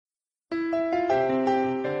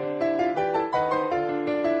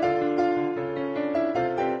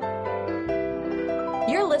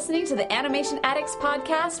listening to the Animation Addicts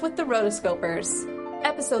podcast with the Rotoscopers.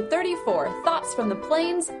 Episode 34, Thoughts from the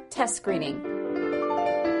Planes, Test Screening.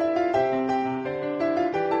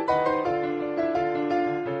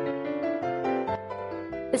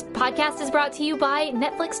 This podcast is brought to you by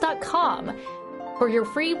Netflix.com. For your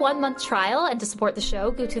free 1-month trial and to support the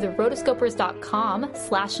show, go to the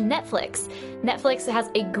rotoscopers.com/Netflix. Netflix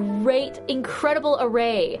has a great, incredible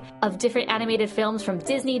array of different animated films from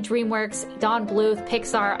Disney, DreamWorks, Don Bluth,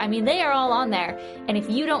 Pixar. I mean, they are all on there. And if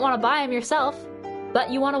you don't want to buy them yourself,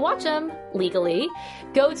 but you want to watch them legally,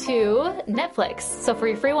 go to Netflix. So for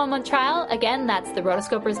your free 1-month trial, again, that's the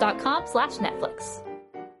rotoscopers.com/Netflix.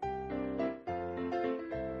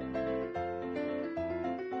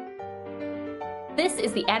 This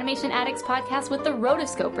is the Animation Addicts podcast with the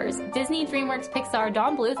Rotoscopers, Disney, DreamWorks, Pixar,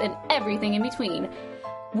 Don Bluth, and everything in between.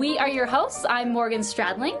 We are your hosts. I'm Morgan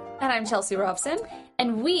Stradling. And I'm Chelsea Robson.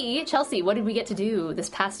 And Chelsea, what did we get to do this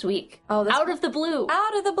past week? Out of the blue.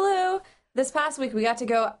 Out of the blue. This past week, we got to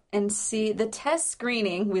go and see the test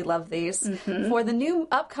screening, we love these, for the new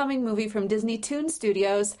upcoming movie from Disney Toon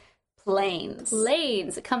Studios, Planes.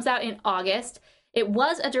 Planes. It comes out in August. It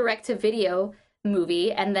was a direct-to-video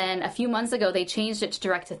movie, and then a few months ago they changed it to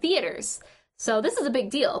direct to theaters. So this is a big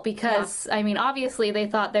deal because, I mean, obviously they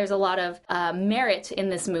thought there's a lot of merit in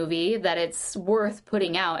this movie, that it's worth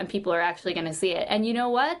putting out and people are actually going to see it. And you know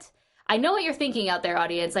what? I know what you're thinking out there,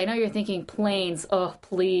 audience. I know you're thinking, planes, oh,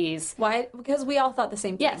 please. Why? Because we all thought the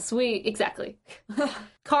same thing. Yes, exactly.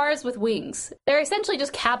 Cars with wings. They're essentially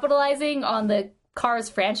just capitalizing on the Cars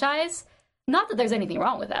franchise. Not that there's anything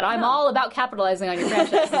wrong with that. I'm all about capitalizing on your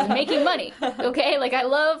franchises and making money, okay? Like, I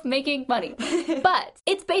love making money. But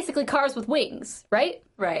it's basically Cars with wings, right?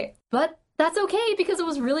 Right. But that's okay because it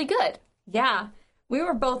was really good. Yeah. We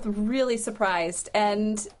were both really surprised,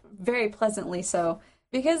 and very pleasantly so.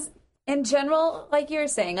 Because, in general, like you were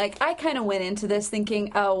saying, like, I kind of went into this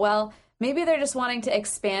thinking, oh, well, maybe they're just wanting to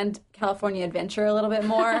expand California Adventure a little bit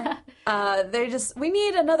more. We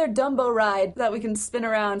need another Dumbo ride that we can spin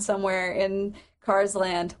around somewhere in Cars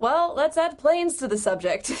Land. Well, let's add planes to the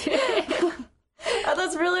subject.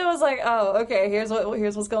 That's really was like, oh, okay, here's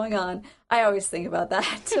what's going on. I always think about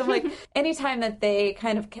that. So, like, anytime that they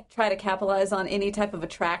kind of try to capitalize on any type of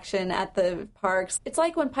attraction at the parks, it's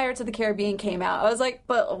like when Pirates of the Caribbean came out. I was like,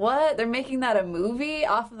 but what? They're making that a movie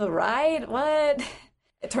off of the ride? What?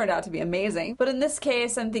 It turned out to be amazing. But in this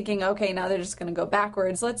case, I'm thinking, okay, now they're just going to go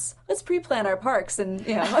backwards. Let's pre-plan our parks and,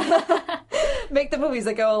 make the movies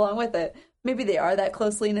that go along with it. Maybe they are that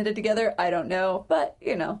closely knitted together. I don't know. But,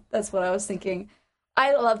 that's what I was thinking.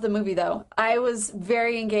 I love the movie, though. I was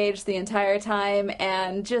very engaged the entire time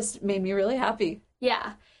and just made me really happy.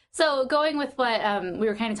 Yeah. So going with what we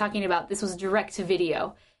were kind of talking about, this was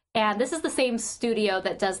direct-to-video. And this is the same studio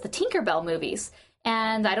that does the Tinkerbell movies.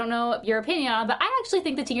 And I don't know your opinion on it, but I actually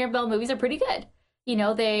think the Tinkerbell movies are pretty good.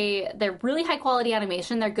 They're really high quality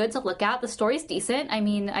animation. They're good to look at. The story's decent. I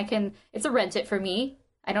mean, it's a rent it for me.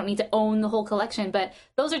 I don't need to own the whole collection, but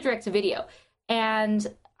those are direct to video. And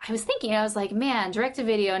I was thinking, I was like, man, direct to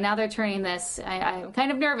video, now they're turning this. I'm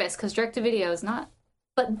kind of nervous because direct to video is not.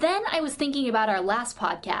 But then I was thinking about our last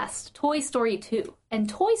podcast, Toy Story 2. And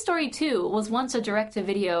Toy Story 2 was once a direct to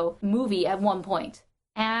video movie at one point.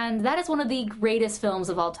 And that is one of the greatest films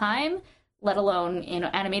of all time, let alone,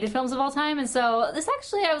 animated films of all time. And so this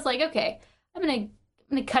actually, I was like, okay, I'm gonna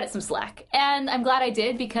cut it some slack. And I'm glad I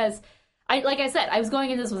did because, like I said, I was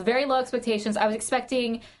going into this with very low expectations. I was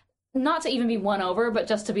expecting not to even be won over, but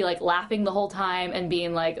just to be, like, laughing the whole time and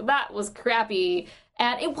being like, that was crappy.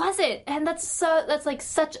 And it wasn't. And that's like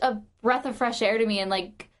such a breath of fresh air to me and,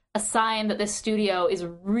 like, a sign that this studio is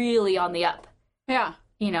really on the up. Yeah.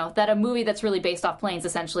 That a movie that's really based off planes,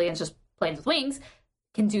 essentially, and it's just planes with wings,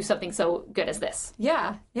 can do something so good as this.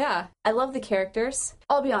 Yeah. I love the characters.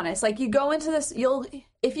 I'll be honest, like, if you go into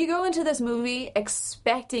this movie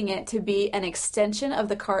expecting it to be an extension of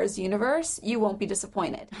the Cars universe, you won't be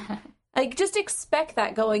disappointed. Like, just expect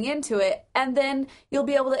that going into it, and then you'll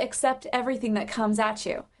be able to accept everything that comes at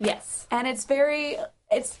you. Yes. And it's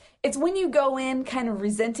when you go in kind of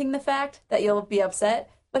resenting the fact that you'll be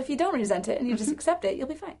upset. But if you don't resent it and you just accept it, you'll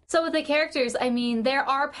be fine. So with the characters, I mean, there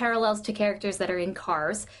are parallels to characters that are in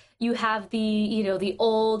Cars. You have the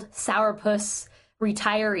old sourpuss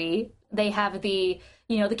retiree. They have the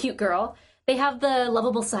cute girl. They have the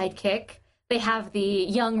lovable sidekick. They have the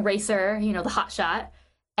young racer, the hotshot.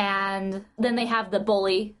 And then they have the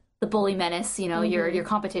bully menace, your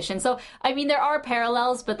competition. So, I mean, there are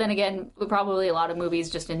parallels, but then again, probably a lot of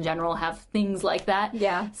movies just in general have things like that.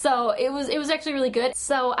 Yeah. So it was actually really good.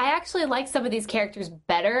 So I actually like some of these characters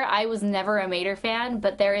better. I was never a Mater fan,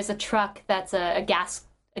 but there is a truck that's a gas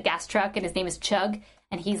a gas truck, and his name is Chug,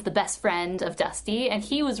 and he's the best friend of Dusty, and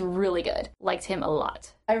he was really good. Liked him a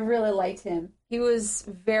lot. I really liked him. He was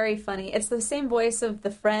very funny. It's the same voice of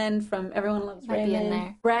the friend from Everyone Loves Might be in Raymond.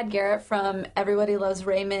 there. Brad Garrett from Everybody Loves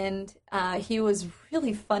Raymond. He was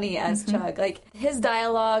really funny as Chug. Like, his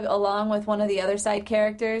dialogue along with one of the other side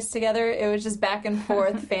characters together, it was just back and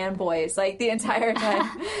forth fanboys, like, the entire time.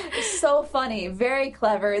 So funny. Very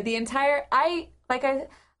clever. The entire... Like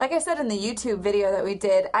I said in the YouTube video that we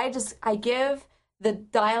did, I give the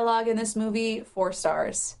dialogue in this movie 4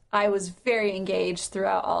 stars. I was very engaged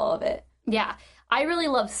throughout all of it. Yeah. I really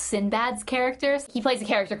love Sinbad's characters. He plays a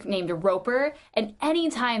character named Roper, and any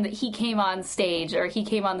time that he came on stage or he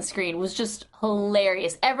came on the screen was just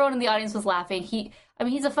hilarious. Everyone in the audience was laughing.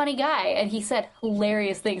 He's a funny guy, and he said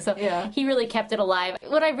hilarious things, so he really kept it alive.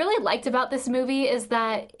 What I really liked about this movie is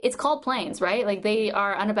that it's called Planes, right? Like, they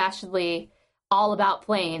are unabashedly all about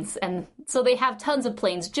planes, and so they have tons of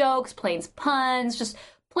planes jokes, planes puns, just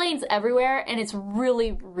planes everywhere, and it's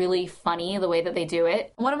really, really funny the way that they do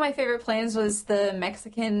it. One of my favorite planes was the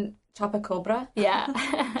Mexican Chupacabra. Yeah.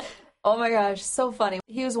 Oh my gosh, so funny.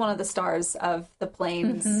 He was one of the stars of the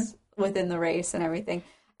planes within the race and everything.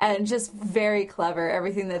 And just very clever,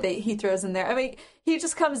 everything that he throws in there. I mean, he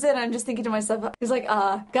just comes in, I'm just thinking to myself, he's like,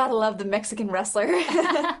 gotta love the Mexican wrestler.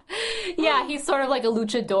 Yeah, he's sort of like a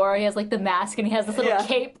luchador. He has like the mask and he has this little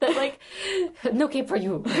cape that like, no cape for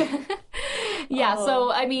you. Yeah,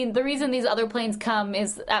 so I mean, the reason these other planes come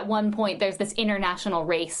is at one point there's this international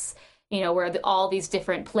race, you know, where all these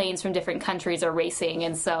different planes from different countries are racing,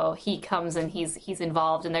 and so he comes and he's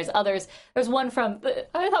involved, and there's others. There's one from,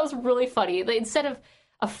 I thought was really funny. Instead of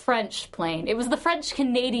a French plane, it was the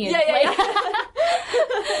French-Canadian plane.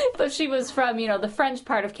 So she was from, you know, the French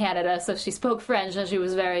part of Canada, so she spoke French, and she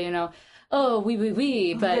was very, you know, oh, oui, oui,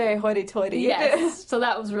 oui, but... Very hoity-toity. Yes, so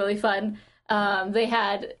that was really fun. They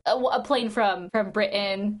had a plane from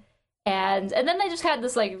Britain, and then they just had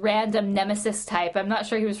this, like, random nemesis type. I'm not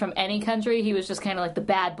sure he was from any country. He was just kind of like the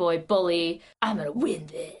bad boy bully. I'm gonna win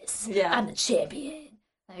this. Yeah. I'm the champion.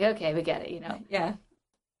 Like, okay, we get it, you know. Yeah.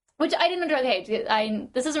 Which I didn't okay,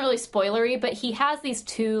 this isn't really spoilery, but he has these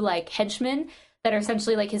 2, like, henchmen that are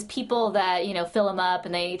essentially, like, his people that, you know, fill him up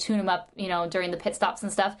and they tune him up, you know, during the pit stops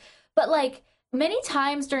and stuff. But, like, many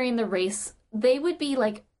times during the race, they would be,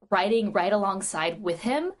 like, riding right alongside with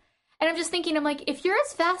him. And I'm just thinking, I'm like, if you're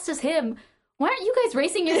as fast as him, why aren't you guys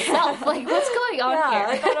racing yourself? Like, what's going on here?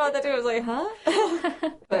 I thought about that too. I was like,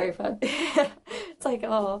 huh? Very fun. It's like,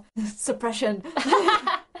 oh, suppression.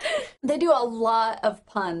 They do a lot of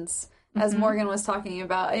puns, as Morgan was talking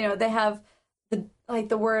about. You know, they have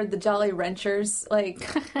the word, the Jolly Ranchers. Like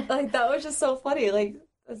that was just so funny. Like,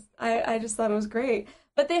 I just thought it was great.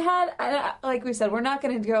 But they had, like we said, we're not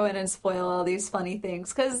going to go in and spoil all these funny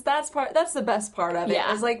things, because that's the best part of it.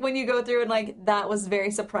 Yeah. Is like when you go through and like that was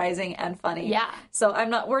very surprising and funny. Yeah. So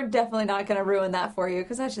we're definitely not going to ruin that for you,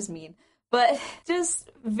 because that's just mean. But just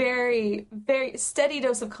very, very steady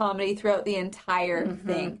dose of comedy throughout the entire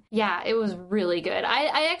thing. Yeah, it was really good.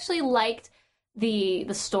 I actually liked the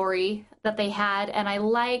story that they had, and I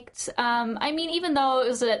liked, I mean, even though it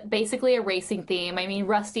was basically a racing theme, I mean,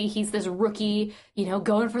 Rusty, he's this rookie, you know,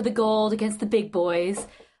 going for the gold against the big boys.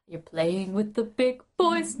 You're playing with the big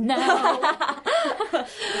boys now.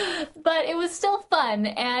 But it was still fun,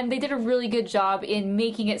 and they did a really good job in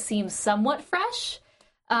making it seem somewhat fresh.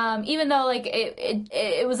 Even though, like,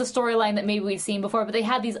 it was a storyline that maybe we'd seen before, but they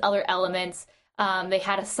had these other elements. They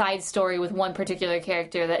had a side story with one particular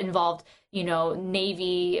character that involved, you know,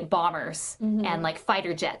 Navy bombers and, like,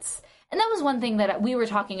 fighter jets. And that was one thing that we were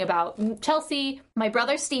talking about. Chelsea, my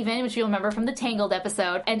brother Steven, which you'll remember from the Tangled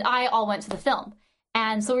episode, and I all went to the film.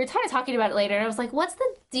 And so we were kind of talking about it later, and I was like, what's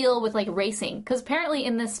the deal with, like, racing? Because apparently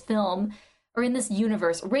in this film, or in this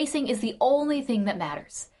universe, racing is the only thing that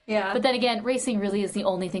matters. Yeah. But then again, racing really is the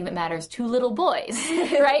only thing that matters to little boys,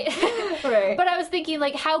 right? Right. But I was thinking,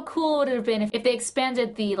 like, how cool would it have been if they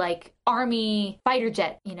expanded the, like, Army fighter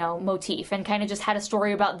jet, you know, motif and kind of just had a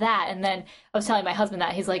story about that. And then I was telling my husband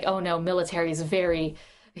that. He's like, oh, no, military is very,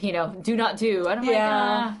 you know, do not do. And I'm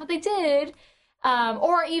like, but they did.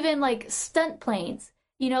 Or even, like, stunt planes.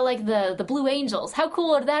 You know, like the Blue Angels. How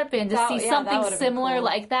cool would that have been to see something similar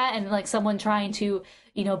like that, and like someone trying to,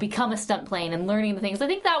 you know, become a stunt plane and learning the things. I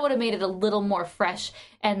think that would have made it a little more fresh,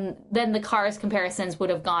 and then the Cars comparisons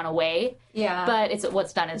would have gone away. Yeah. But it's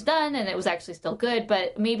what's done is done, and it was actually still good.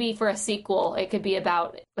 But maybe for a sequel, it could be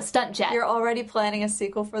about a stunt jet. You're already planning a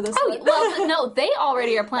sequel for this one? Well, no, they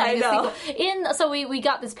already are planning a sequel. So we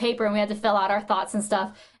got this paper, and we had to fill out our thoughts and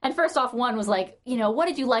stuff. And first off, one was like, you know, what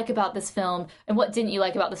did you like about this film, and what didn't you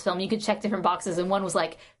like about this film? You could check different boxes, and one was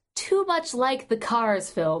like, too much like the Cars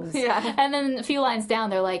films. Yeah. And then a few lines down,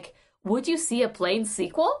 they're like, would you see a Plane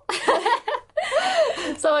sequel?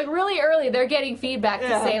 So, like, really early, they're getting feedback to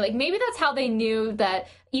say, like, maybe that's how they knew that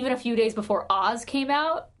even a few days before Oz came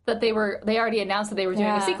out, that they already announced that they were doing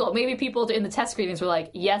a sequel. Maybe people in the test screenings were like,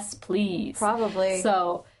 yes, please. Probably.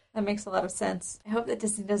 So that makes a lot of sense. I hope that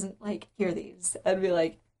Disney doesn't, like, hear these and be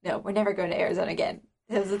like, no, we're never going to Arizona again.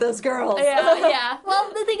 Those girls. Yeah. Well,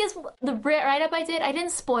 the thing is, the write-up I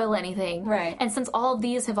didn't spoil anything. Right. And since all of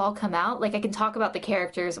these have all come out, like, I can talk about the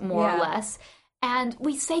characters more or less. And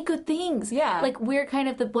we say good things. Yeah. Like, we're kind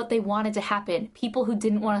of what they wanted to happen. People who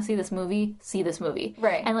didn't want to see this movie.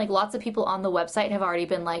 Right. And, like, lots of people on the website have already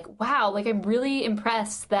been like, wow, like, I'm really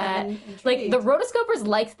impressed that, like, the rotoscopers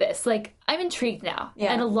liked this. Like, I'm intrigued now.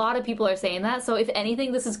 Yeah. And a lot of people are saying that. So, if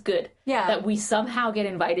anything, this is good. Yeah. That we somehow get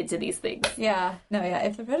invited to these things. Yeah. No, yeah.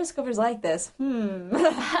 If the rotoscopers like this,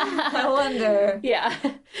 I wonder. Yeah.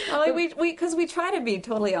 Like, because we try to be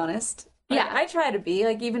totally honest. Like, I try to be,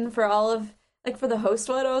 like, even for all of... Like, for the host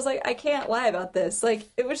one, I was like, I can't lie about this. Like,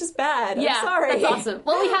 it was just bad. Yeah, I'm sorry. That's awesome.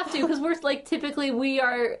 Well, we have to, because we're, like, we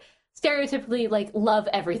are stereotypically, like, love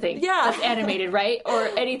everything that's animated, right? Or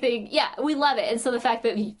anything. Yeah, we love it. And so the fact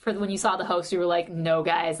that when you saw the host, you were like, no,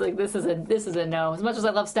 guys, like, this is a no. As much as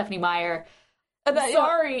I love Stephenie Meyer,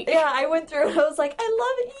 sorry. I went through and I was like, I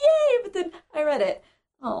love it, yay! But then I read it.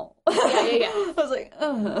 Oh. Yeah. I was like,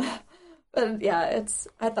 ugh. But yeah,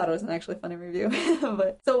 I thought it was an actually funny review.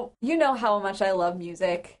 But so you know how much I love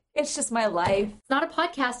music. It's just my life. It's not a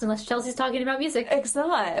podcast unless Chelsea's talking about music. It's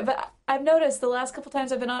not. But I've noticed the last couple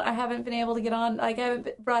times I've been on, I haven't been able to get on. Like, I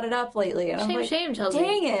haven't brought it up lately. And Shame, Chelsea.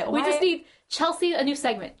 Dang it. We just need Chelsea, a new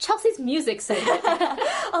segment. Chelsea's music segment.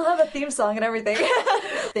 I'll have a theme song and everything.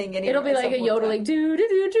 It'll be like a yodeling.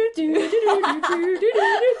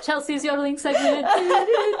 Chelsea's yodeling segment.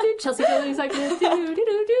 Chelsea's yodeling segment.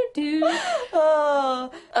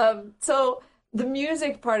 So the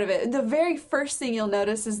music part of it, the very first thing you'll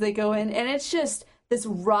notice is they go in, and it's just this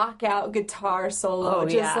rock out guitar solo,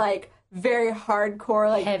 like very hardcore,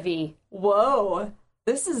 like heavy. Whoa,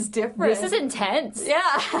 this is different. This is intense.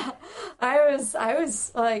 Yeah, I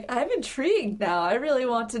was like, I'm intrigued now. I really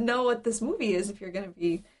want to know what this movie is. If you're going to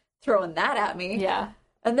be throwing that at me, yeah.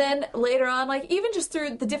 And then later on, like even just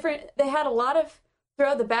through the different, they had a lot of.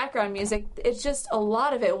 Throughout the background music, it's just a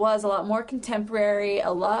lot of it was a lot more contemporary, a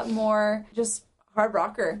lot more just hard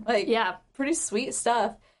rocker, like pretty sweet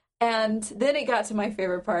stuff. And then it got to my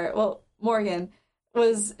favorite part. Well, Morgan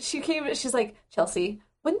she's like, Chelsea,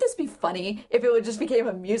 wouldn't this be funny if it would just became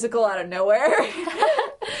a musical out of nowhere?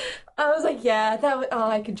 I was like, yeah,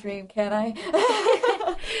 I can dream, can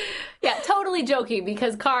I? Yeah, totally joking,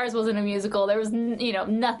 because Cars wasn't a musical. There was,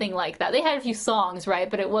 nothing like that. They had a few songs, right,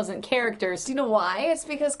 but it wasn't characters. Do you know why? It's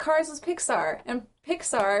because Cars was Pixar, and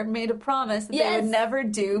Pixar made a promise that they would never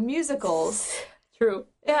do musicals. True.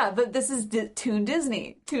 Yeah, but this is Toon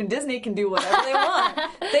Disney. Toon Disney can do whatever they want.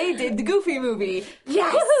 They did the Goofy movie.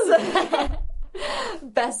 Yes!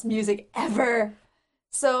 Best music ever.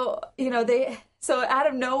 So, so out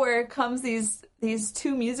of nowhere comes these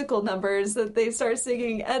two musical numbers that they start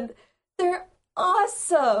singing, and they're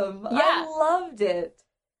awesome. Yeah. I loved it.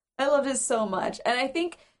 I loved it so much. And I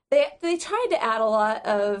think they tried to add a lot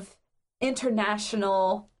of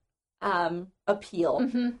international appeal.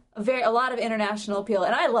 Mm-hmm. A lot of international appeal.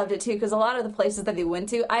 And I loved it too, because a lot of the places that they went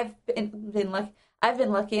to, I've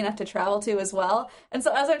been lucky enough to travel to as well. And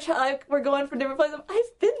so as we're going from different places,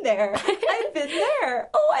 I've been there. I've been there.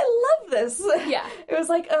 Oh, I love this. Yeah. It was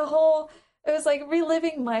like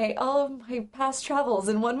reliving all of my past travels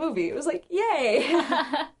in one movie. It was like, yay.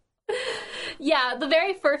 Yeah, the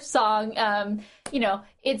very first song,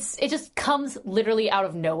 it just comes literally out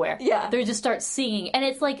of nowhere. Yeah. They just start singing, and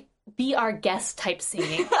it's like Be Our Guest type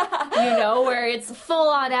singing, where it's full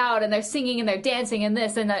on out, and they're singing and they're dancing and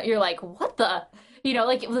this, and you're like, what the...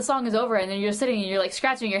 like the song is over and then you're sitting and you're like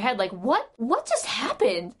scratching your head like, what just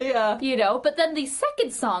happened? Yeah. But then the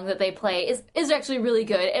second song that they play is actually really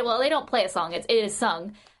good. Well, they don't play a song, it is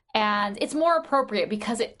sung. And it's more appropriate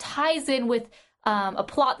because it ties in with a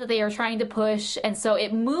plot that they are trying to push. And so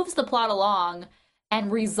it moves the plot along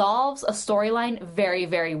and resolves a storyline very,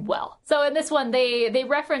 very well. So in this one, they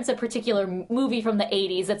reference a particular movie from the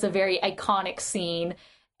 80s that's a very iconic scene.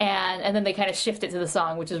 And then they kind of shift it to the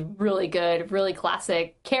song, which is really good, really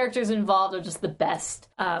classic. Characters involved are just the best.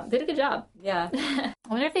 They did a good job. Yeah. I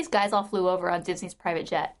wonder if these guys all flew over on Disney's private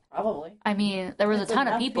jet. Probably. I mean, there was a ton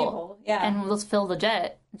of people. Yeah. And let's fill the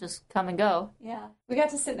jet and just come and go. Yeah. We got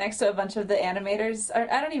to sit next to a bunch of the animators.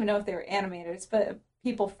 I don't even know if they were animators, but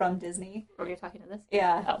people from Disney. Were you talking to this?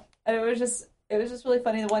 Yeah. Oh. And it was just really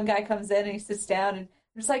funny. The one guy comes in and he sits down and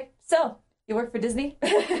just like, so, you work for Disney?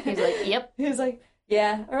 He's like, yep. He was like,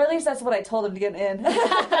 yeah, or at least that's what I told him to get in.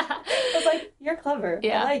 I was like, you're clever.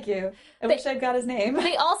 Yeah. I like you. I wish I'd got his name.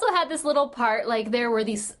 They also had this little part, like there were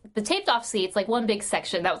the taped off seats, like one big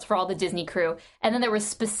section that was for all the Disney crew, and then there was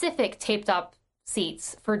specific taped off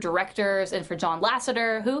seats for directors and for John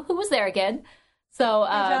Lasseter, who was there again. So,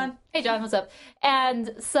 hey John, what's up?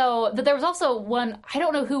 And so there was also one, I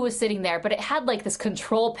don't know who was sitting there, but it had like this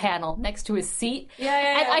control panel next to his seat.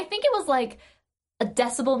 Yeah. And I think it was like a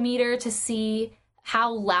decibel meter to see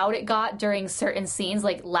how loud it got during certain scenes,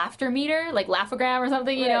 like laughter meter, like laughogram or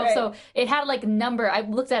something, you know? Right. So it had like number, I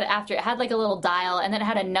looked at it after, it had like a little dial and then it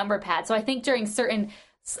had a number pad. So I think during certain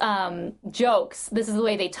jokes, this is the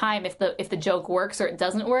way they time if the joke works or it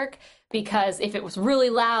doesn't work, because if it was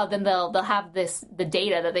really loud, then they'll have the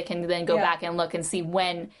data that they can then go back and look and see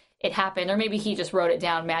when it happened, or maybe he just wrote it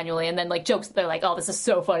down manually, and then like jokes, they're like, oh, this is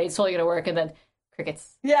so funny, it's totally gonna work, and then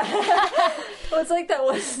crickets. Yeah. Well, it's like that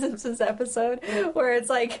one Simpsons episode where it's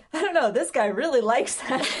like, I don't know, this guy really likes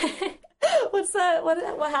that. What's that? What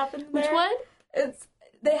happened there? Which one?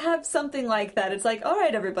 They have something like that. It's like, all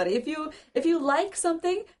right, everybody, if you like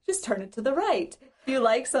something, just turn it to the right.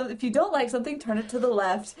 If you don't like something, turn it to the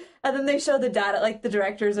left. And then they show the data, like the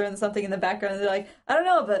directors are in something in the background, and they're like, I don't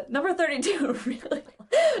know, but number 32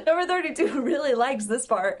 really likes this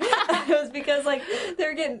part. It was because like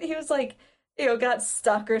he was like, you know, got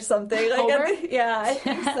stuck or something. Like, I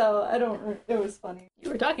think so. It was funny.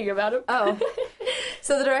 You were talking about him. Oh.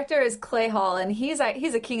 So the director is Clay Hall, and he's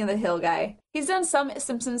a King of the Hill guy. He's done some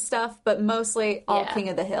Simpsons stuff, but mostly all King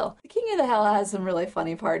of the Hill. The King of the Hill has some really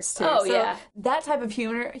funny parts, too. Oh, so yeah. That type of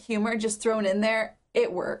humor just thrown in there,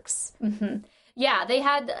 it works. Mm-hmm. Yeah, they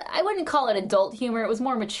had, I wouldn't call it adult humor, it was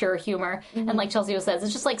more mature humor. Mm-hmm. And like Chelsea says,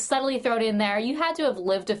 it's just like subtly thrown in there. You had to have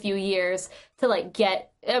lived a few years to like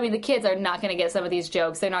the kids are not going to get some of these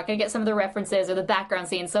jokes. They're not going to get some of the references or the background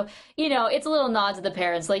scenes. So, you know, it's a little nod to the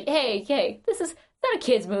parents like, hey, this is not a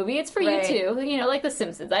kid's movie. It's for you too. You know, like The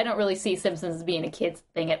Simpsons. I don't really see Simpsons as being a kid's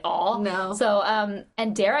thing at all. No. So,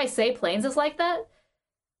 and dare I say Planes is like that?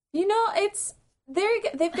 You know,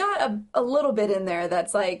 they've got a little bit in there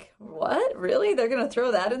that's like, what? Really? They're going to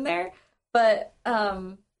throw that in there? But,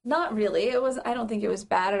 not really. I don't think it was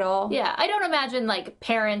bad at all. Yeah, I don't imagine like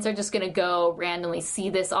parents are just going to go randomly see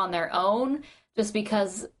this on their own just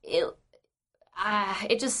because it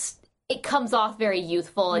comes off very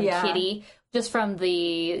youthful and kiddie just from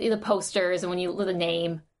the posters and when you the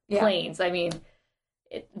name Planes. I mean,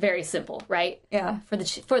 very simple, right? Yeah, for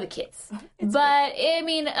the kids. But I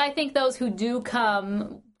mean, I think those who do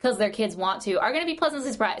come because their kids want to are going to be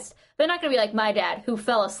pleasantly surprised. They're not going to be like my dad, who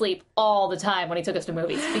fell asleep all the time when he took us to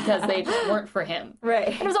movies because they just weren't for him. Right.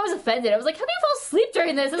 And I was always offended. I was like, how do you fall asleep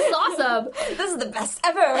during this? This is awesome. This is the best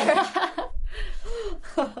ever.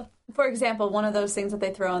 For example, one of those things that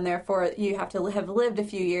they throw in there for you have to have lived a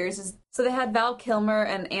few years is, so they had Val Kilmer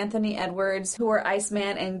and Anthony Edwards, who were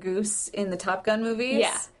Iceman and Goose in the Top Gun movies.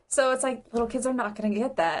 Yeah. So it's like, little kids are not going to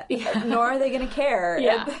get that. Yeah. Nor are they going to care.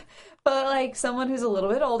 Yeah. But like someone who's a little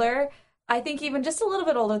bit older, I think even just a little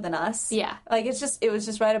bit older than us. Yeah. Like it was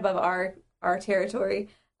just right above our territory.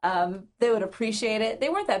 They would appreciate it. They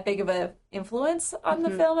weren't that big of an influence on the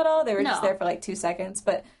film at all. They were just there for like 2 seconds.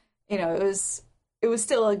 But, you know, it was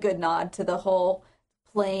still a good nod to the whole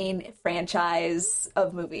plane franchise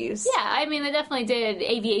of movies. Yeah, I mean, they definitely did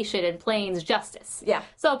aviation and planes justice. Yeah.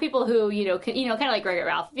 So people who, kind of like Wreck-It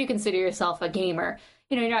Ralph, if you consider yourself a gamer,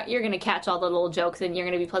 you're going to catch all the little jokes and you're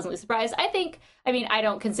going to be pleasantly surprised. I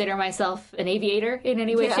don't consider myself an aviator in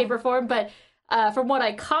any way, shape, or form, but from what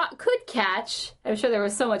I could catch, I'm sure there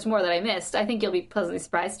was so much more that I missed. I think you'll be pleasantly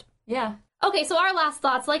surprised. Yeah. Okay, so our last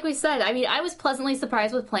thoughts, like we said, I was pleasantly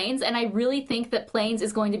surprised with Planes, and I really think that Planes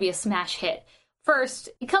is going to be a smash hit. First,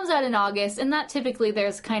 it comes out in August, and that typically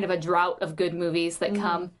there's kind of a drought of good movies that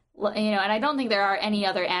come, and I don't think there are any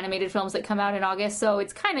other animated films that come out in August, so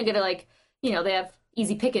it's kind of going to they have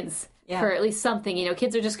easy pickings for at least something.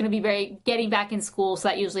 Kids are just going to be getting back in school, so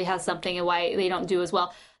that usually has something and why they don't do as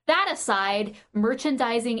well. That aside,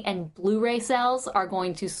 merchandising and Blu-ray sales are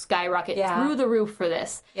going to skyrocket through the roof for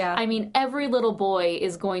this. Yeah. I mean, every little boy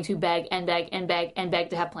is going to beg and beg and beg and beg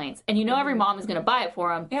to have Planes. And every mom is going to buy it for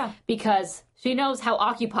them. Yeah. Because she knows how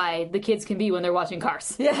occupied the kids can be when they're watching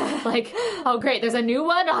Cars. Yeah. Like, oh great, there's a new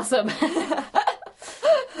one? Awesome.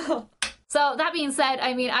 So that being said,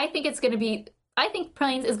 I think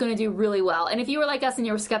Planes is going to do really well. And if you were like us and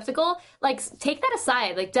you were skeptical, take that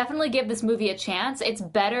aside. Definitely give this movie a chance. It's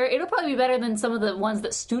better. It'll probably be better than some of the ones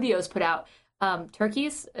that studios put out.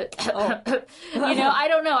 turkeys. I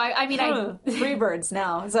don't know. I mean, Free birds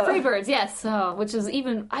now. So. Free birds, yes. Which is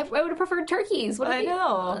even, I would have preferred turkeys. I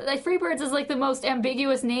know. Like, free birds is like the most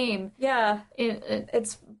ambiguous name. Yeah.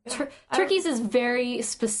 It's turkeys is very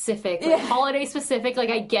specific, like holiday specific. Like,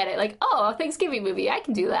 I get it. Like, oh, a Thanksgiving movie, I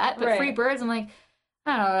can do that. But free birds, I'm like,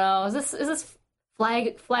 I don't know. Is this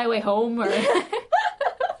Fly Away Home or?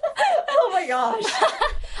 Oh my gosh.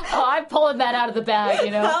 Oh, I'm pulling that out of the bag,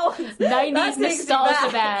 90s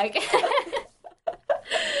nostalgia bag.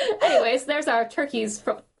 Anyways, there's our turkeys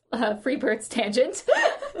from Freebirds tangent.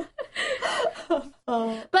 But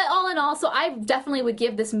all in all, so I definitely would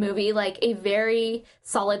give this movie like a very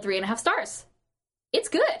solid 3.5 stars. It's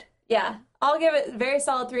good. Yeah. I'll give it very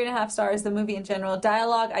solid 3.5 stars, the movie in general.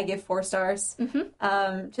 Dialogue, I give 4 stars.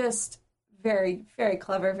 Mm-hmm. Just very, very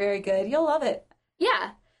clever, very good. You'll love it.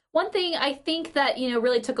 Yeah. One thing I think that,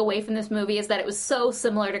 really took away from this movie is that it was so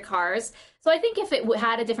similar to Cars. So I think if it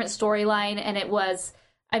had a different storyline and it was,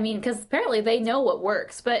 because apparently they know what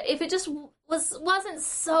works, but if it just wasn't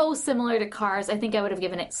so similar to Cars, I think I would have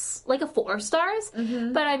given it like a 4 stars.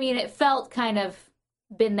 Mm-hmm. But it felt kind of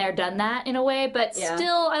been there, done that in a way, but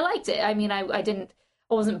still I liked it. I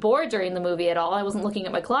wasn't bored during the movie at all. I wasn't looking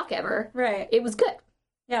at my clock ever. Right. It was good.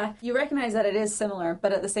 Yeah. You recognize that it is similar,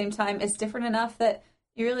 but at the same time, it's different enough that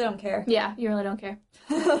you really don't care. Yeah, you really don't care.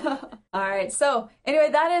 All right. So, anyway,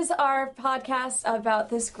 that is our podcast about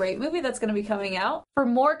this great movie that's going to be coming out. For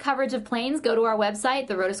more coverage of planes, go to our website,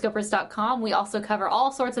 therotoscopers.com. We also cover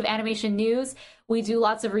all sorts of animation news. We do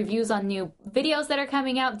lots of reviews on new videos that are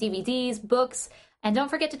coming out, DVDs, books. And don't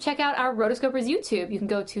forget to check out our Rotoscopers YouTube. You can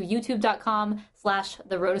go to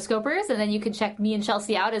youtube.com/therotoscopers, and then you can check me and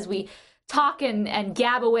Chelsea out as we talk and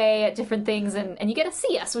gab away at different things, and you get to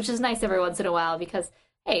see us, which is nice every once in a while because,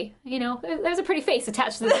 hey, there's a pretty face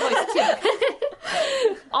attached to this voice too.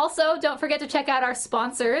 Also, don't forget to check out our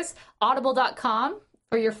sponsors, audible.com.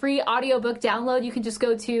 For your free audiobook download, you can just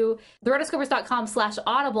go to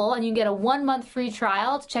therotoscopers.com/audible and you can get a 1-month free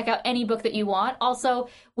trial to check out any book that you want. Also,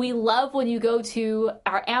 we love when you go to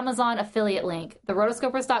our Amazon affiliate link,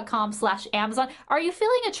 therotoscopers.com/Amazon. Are you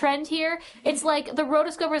feeling a trend here? It's like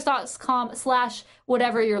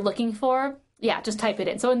therotoscopers.com/whatever you're looking for. Yeah, just type it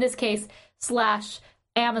in. So in this case,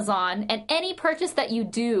 /Amazon, and any purchase that you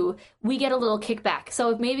do, we get a little kickback. So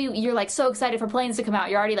if maybe you're like so excited for Planes to come out,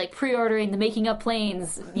 you're already like pre-ordering the Making of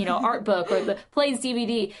Planes, art book or the Planes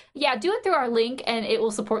DVD. Yeah, do it through our link and it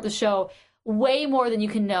will support the show way more than you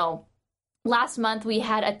can know. Last month we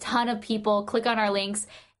had a ton of people click on our links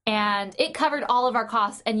and it covered all of our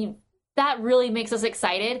costs, and that really makes us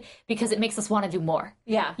excited because it makes us want to do more.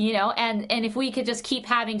 Yeah. And if we could just keep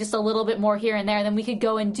having just a little bit more here and there, then we could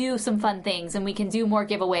go and do some fun things and we can do more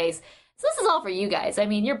giveaways. So this is all for you guys.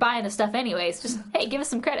 You're buying the stuff anyways. Just, hey, give us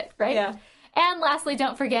some credit, right? Yeah. And lastly,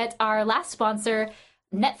 don't forget our last sponsor,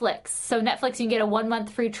 Netflix. So Netflix, you can get a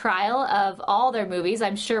 1-month free trial of all their movies.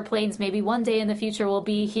 I'm sure Planes maybe one day in the future will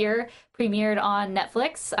be here, premiered on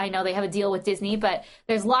Netflix. I know they have a deal with Disney, but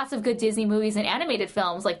there's lots of good Disney movies and animated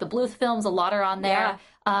films, like the Bluth films, a lot are on there.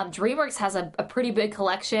 Yeah. DreamWorks has a pretty big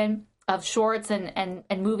collection of shorts and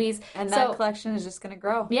movies. And that collection is just going to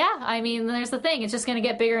grow. Yeah, there's the thing. It's just going to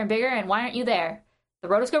get bigger and bigger, and why aren't you there?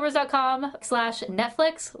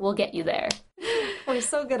 therotoscopers.com/Netflix will get you there. We're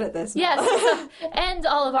so good at this. Yes, and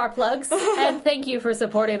all of our plugs. And thank you for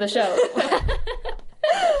supporting the show.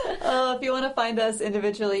 If you want to find us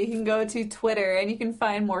individually, you can go to Twitter and you can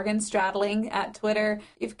find Morgan Stradling at Twitter.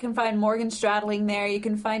 You can find Morgan Stradling there. You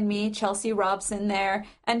can find me, Chelsea Robson, there,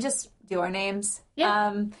 and just do our names.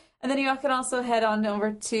 Yeah. And then you can also head on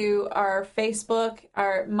over to our Facebook,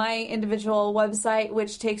 my individual website,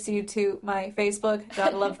 which takes you to my Facebook.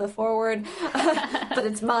 Gotta love the forward. But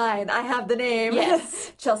it's mine. I have the name.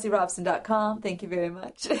 Yes. ChelseaRobson.com. Thank you very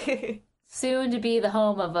much. Soon to be the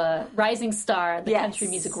home of a rising star in the country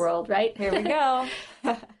music world, right? Here we go.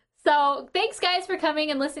 So thanks, guys, for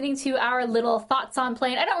coming and listening to our little thoughts on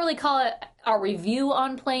Plane. I don't really call it our review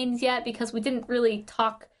on Planes yet because we didn't really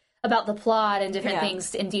talk about the plot and different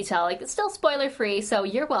things in detail. It's still spoiler free, so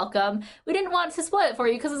you're welcome. We didn't want to spoil it for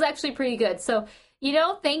you because it's actually pretty good. So,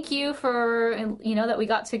 thank you for, that we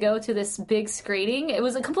got to go to this big screening. It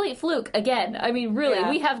was a complete fluke again. Really,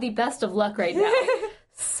 we have the best of luck right now.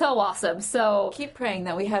 So awesome. So keep praying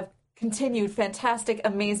that we have continued fantastic,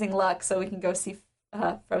 amazing luck so we can go see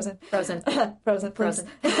Frozen. Frozen. Please.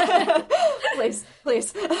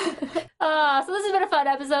 So this has been a fun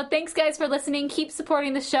episode. Thanks, guys, for listening. Keep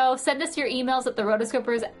supporting the show. Send us your emails at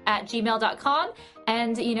therotoscopers@gmail.com.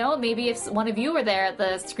 And, maybe if one of you were there at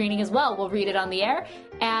the screening as well, we'll read it on the air.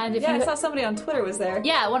 And if Yeah, you I saw somebody on Twitter was there.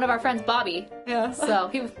 yeah, one of our friends, Bobby. Yeah.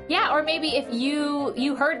 So or maybe if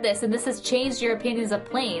you heard this and this has changed your opinions of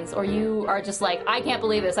planes, or you are just like, I can't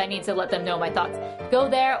believe this, I need to let them know my thoughts. Go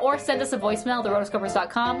there or send us a voicemail,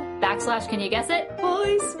 therotoscopers.com/ can you guess it?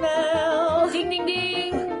 Voicemail. Ding ding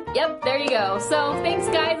ding. Yep, there you go. So thanks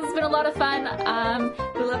guys, it's been a lot of fun.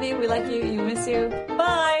 We love you, we like you, you miss you.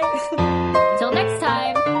 Bye. Until next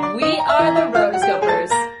time, we are the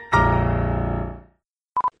Rotoscopers.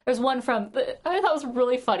 There's one from, I thought it was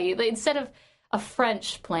really funny. Instead of a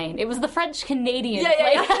French plane, it was the French-Canadian plane.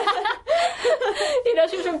 Yeah.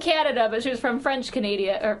 She was from Canada, but she was from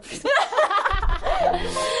French-Canada.